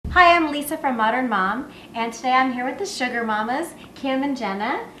Hi, I'm Lisa from Modern Mom, and today I'm here with the Sugar Mamas, Kim and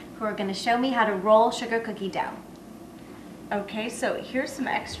Jenna, who are going to show me how to roll sugar cookie dough. Okay, so here's some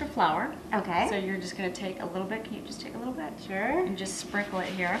extra flour. Okay. So you're just going to take a little bit. Can you just take a little bit? Sure. And just sprinkle it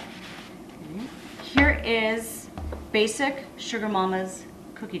here. Okay. Here is basic Sugar Mama's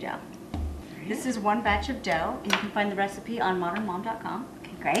cookie dough. Right. This is one batch of dough, and you can find the recipe on ModernMom.com.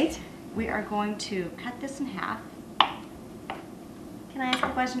 Okay, great. We are going to cut this in half. Can I ask a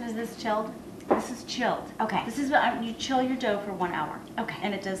question? Is this chilled? This is chilled. Okay. This is what you chill your dough for 1 hour. Okay.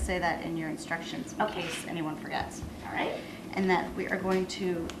 And it does say that in your instructions in case anyone forgets. All right. And then we are going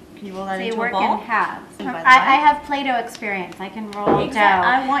to, can you roll that So into you a work ball? in halves. And by the way- I have Play-Doh experience. I can roll dough.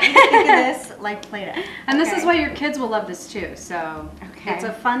 I want you to think of this like Play-Doh. And this is why your kids will love this too. So Okay. it's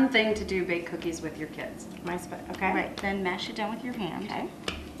a fun thing to do, bake cookies with your kids. Okay. Right, then mash it down with your hand. Okay.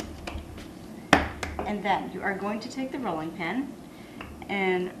 And then you are going to take the rolling pin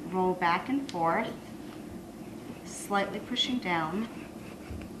and roll back and forth, slightly pushing down.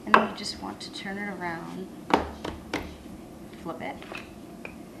 And then you just want to turn it around, flip it,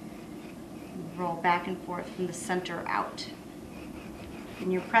 roll back and forth from the center out.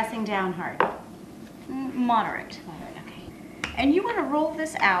 And you're pressing down hard. Moderate. Okay. And you want to roll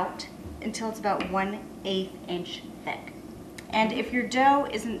this out until it's about 1/8 inch thick. And if your dough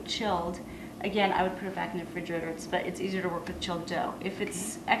isn't chilled, again, I would put it back in the refrigerator, but it's easier to work with chilled dough. If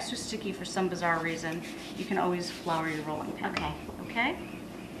it's extra sticky for some bizarre reason, you can always flour your rolling pin. Okay. Okay?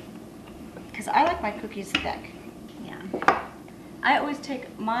 Because I like my cookies thick. Yeah. I always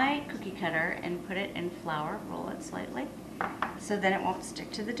take my cookie cutter and put it in flour, roll it slightly, so then it won't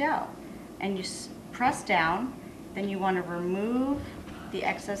stick to the dough. And you press down, then you want to remove the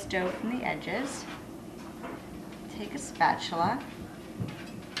excess dough from the edges. Take a spatula,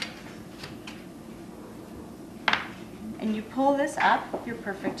 and you pull this up, your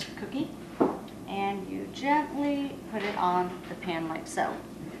perfect cookie, and you gently put it on the pan like so.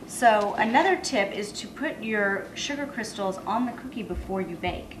 So another tip is to put your sugar crystals on the cookie before you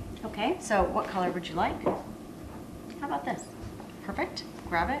bake. Okay. So what color would you like? How about this? Perfect.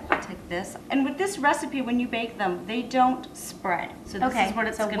 Grab it, take this. And with this recipe, when you bake them, they don't spread. So this is what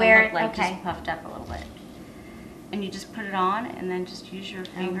it's going to look like, just puffed up a little bit. And you just put it on and then just use your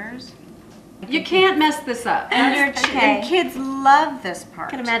fingers. You can't mess this up. And kids love this part.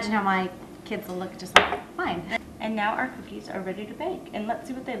 I can imagine how my kids will look just like mine. And now our cookies are ready to bake. And let's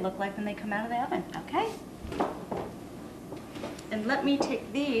see what they look like when they come out of the oven. Okay. And let me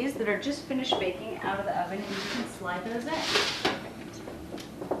take these that are just finished baking out of the oven and you can slide those in.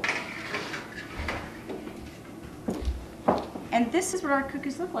 And this is what our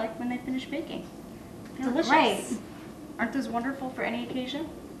cookies look like when they finish baking. Delicious. Great. Aren't those wonderful for any occasion?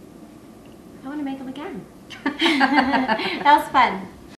 I want to make them again. That was fun.